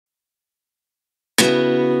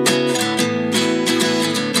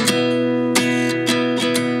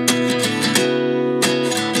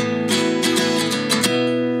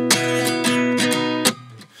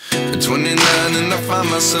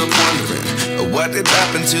What did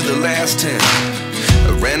happen to the last 10?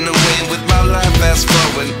 I ran away with my life, fast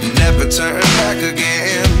forward, never turn back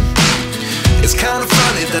again. It's kind of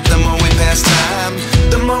funny that the more we pass time,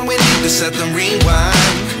 the more we need to set them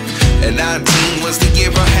rewind. And 19 was the year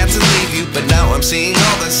I had to leave you, but now I'm seeing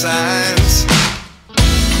all the signs.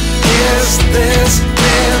 Is this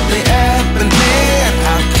really happening?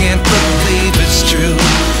 I can't believe it's true.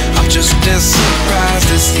 I'm just as surprised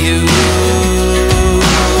as you.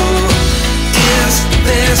 Is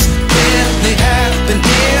this really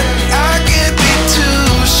happening? I can't be too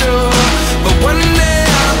sure, but one day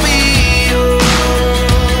I'll be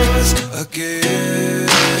yours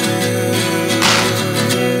again.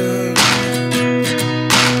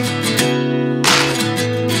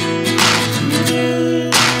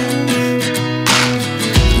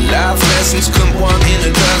 Life lessons come one in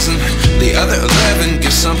a dozen. The other 11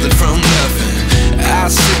 give something from nothing. I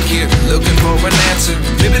sit here looking for an answer.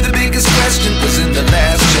 Maybe the biggest question was in the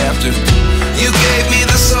last chapter. You gave me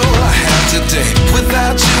the soul I have today.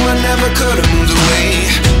 Without you I never could have moved away.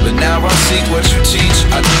 But now I see what you teach.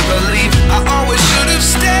 I do believe I always should have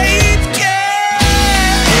stayed.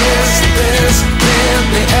 Yeah. Is this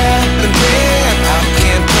really happening? I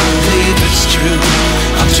can't believe it's true.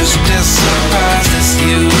 I'm just as surprised as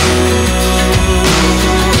you.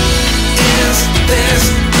 Is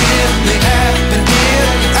this really happening?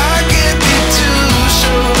 I can't be too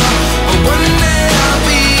sure, but one day I'll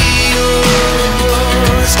be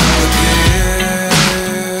yours again.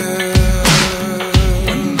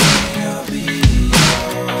 One day I'll be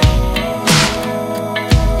yours.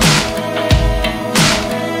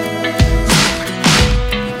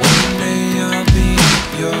 One day I'll be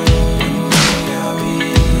yours. One day I'll be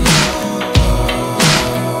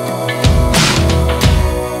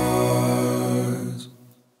yours.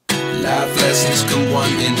 Life lessons come one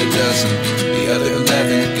in a dozen. The other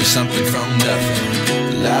 11 give something from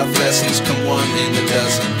nothing. Life lessons come one in a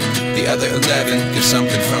dozen. The other 11 give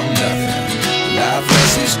something from nothing. Life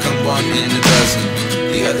lessons come one in a dozen.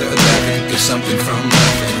 The other 11 give something from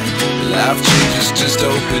nothing. Life changes just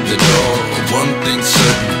open the door. One thing's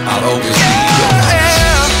certain, I'll always be yours.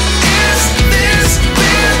 Is this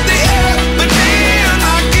really happening? I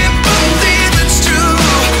can't believe it's true.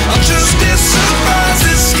 I'm just as surprised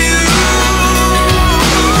as you.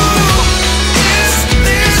 Is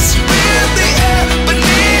this really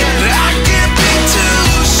happening? I can't be too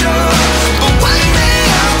sure, but one day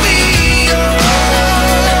I'll be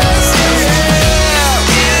yours.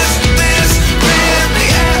 Yeah. Is this really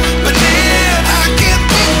happening? I can't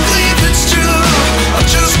believe it's true. I'm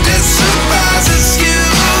just as surprised as you.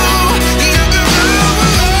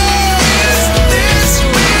 Is this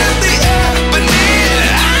really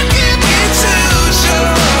happening? I can't be too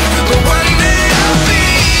sure, but one day I'll be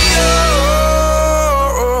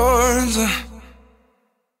yours.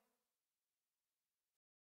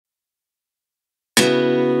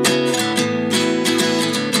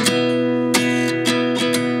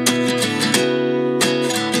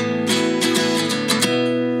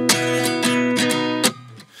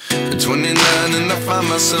 At 29 and I find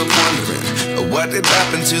myself wondering, what did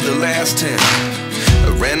happen to the last 10? I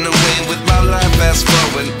ran away with my life, fast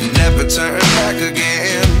forward, never turn back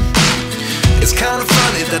again. It's kind of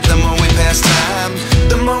funny that the more we pass time,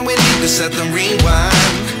 the more we need to set them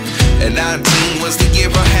rewind. And 19 was the year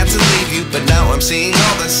I had to leave you, but now I'm seeing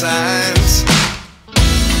all the signs.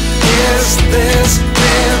 Is this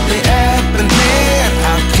really happening?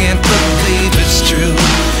 I can't believe it's true.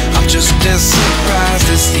 I'm just as surprised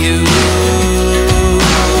as you.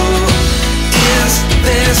 Is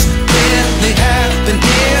this really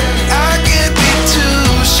happening? I can't be too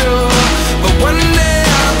sure, but one day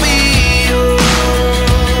I'll be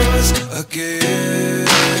yours again.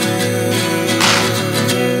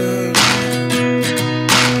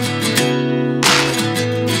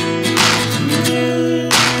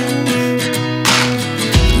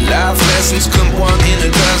 Life lessons come one in a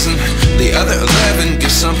dozen. The other 11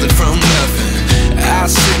 give something from nothing. I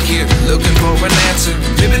sit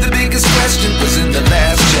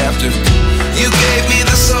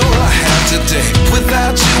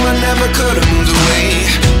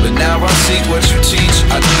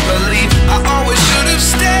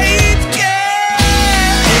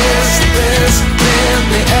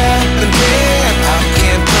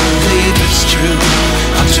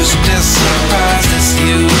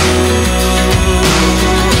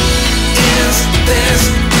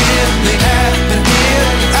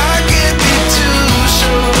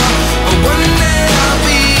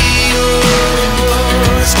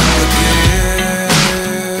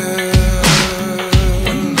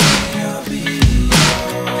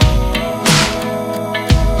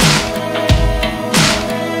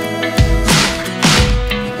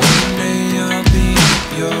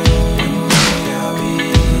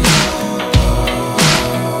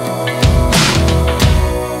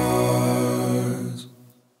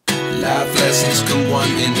one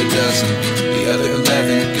in a dozen. The other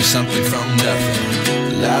 11 give something from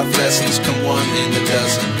nothing. Life lessons come one in a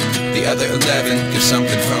dozen. The other 11 give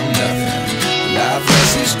something from nothing. Life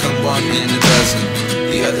lessons come one in a dozen.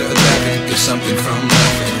 The other 11 give something from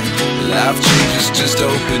nothing. Life changes just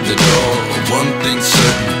open the door. One thing's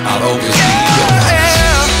certain, I'll always be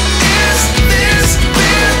yours. Is this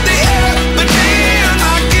really happening?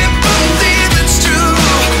 I can't believe it's true.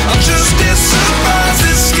 I'm just as surprised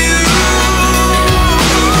as you.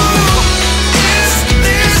 Is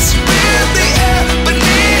this really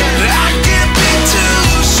happening? I can't be too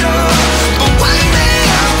sure, but one day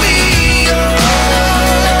I'll be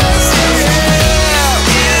yours.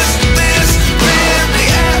 Is this really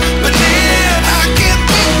happening? I can't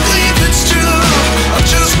believe it's true. I'm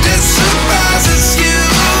just as surprised as you.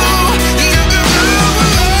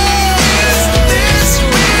 Is this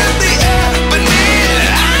really happening?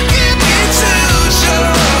 I can't be too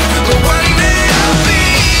sure, but one day I'll be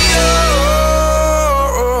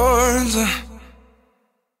yours.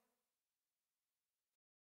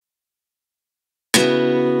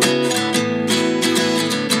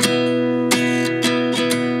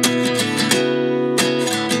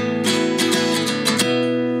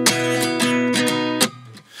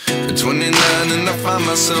 At 29 and I find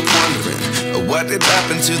myself wondering what did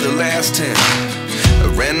happen to the last 10. I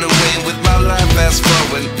ran away with my life, fast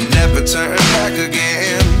forward, never turn back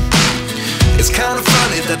again. It's kind of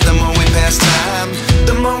funny that the more we pass time,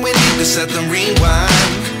 the more we need to set them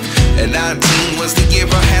rewind. And 19 was the year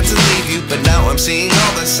I had to leave you, but now I'm seeing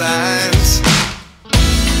all the signs.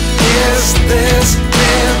 Is this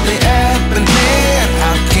really happening?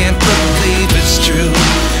 I can't believe it's true.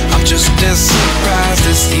 I'm just as surprised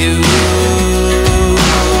as you.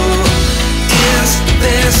 Is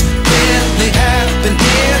this really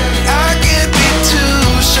happening? I can't be too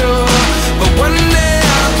sure, but one day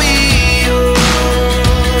I'll be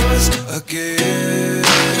yours again.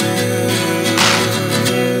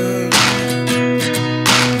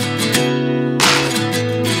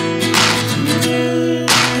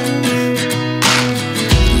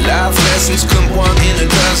 Life lessons come one in a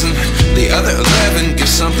dozen. The other 11 give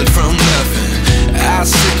something from nothing. I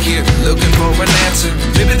sit here looking for an answer.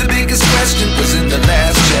 Maybe the biggest question was in the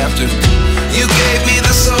last chapter. You gave me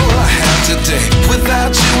the soul I have today.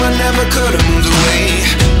 Without you I never could have moved away.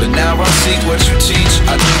 But now I see what you teach.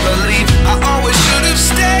 I do believe I always should have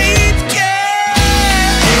stayed.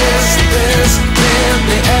 Yeah. Is this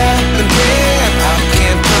really happening? I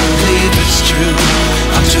can't believe it's true.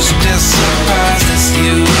 I'm just as surprised as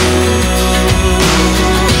you.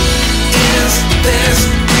 Is this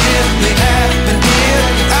really happening?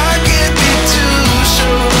 I can't be too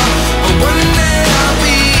sure, but one day I'll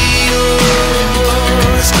be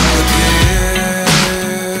yours again.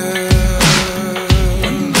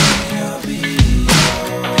 One day I'll be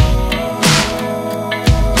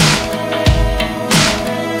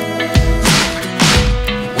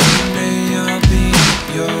One day I'll be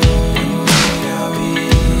yours. I'll be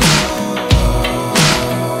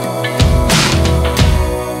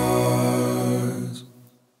yours.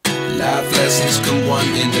 Life lessons come one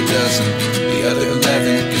in a dozen. The other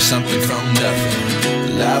 11 give something from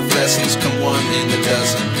nothing. Life lessons come one in a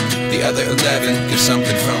dozen. The other 11 give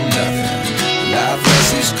something from nothing. Life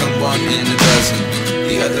lessons come one in a dozen.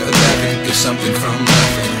 The other 11 give something from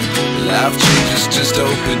nothing. Life changes just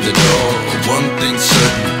open the door.